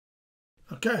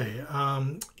Okay,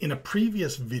 in a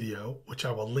previous video, which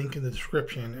I will link in the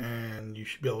description and you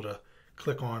should be able to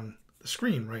click on the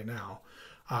screen right now,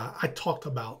 I talked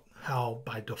about how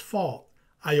by default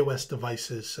iOS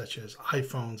devices such as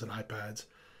iPhones and iPads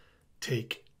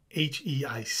take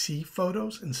HEIC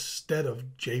photos instead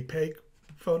of JPEG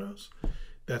photos.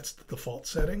 That's the default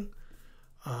setting.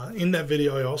 In that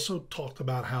video, I also talked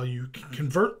about how you can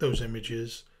convert those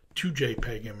images to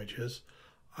JPEG images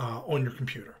on your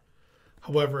computer.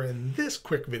 However, in this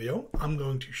quick video, I'm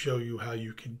going to show you how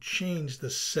you can change the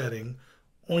setting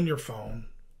on your phone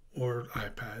or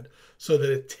iPad so that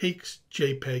it takes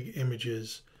JPEG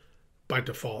images by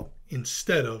default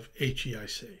instead of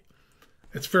HEIC.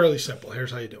 It's fairly simple.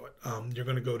 Here's how you do it. You're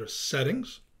going to go to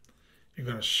Settings. You're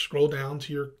going to scroll down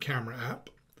to your camera app.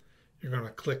 You're going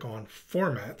to click on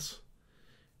Formats.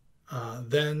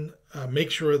 Then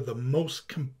make sure the most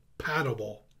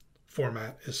compatible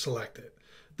format is selected.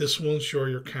 This will ensure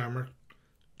your camera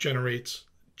generates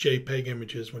JPEG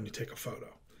images when you take a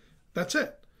photo. That's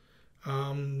it.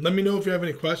 Let me know if you have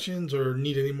any questions or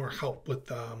need any more help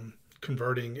with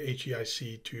converting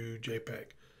HEIC to JPEG.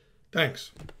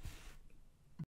 Thanks.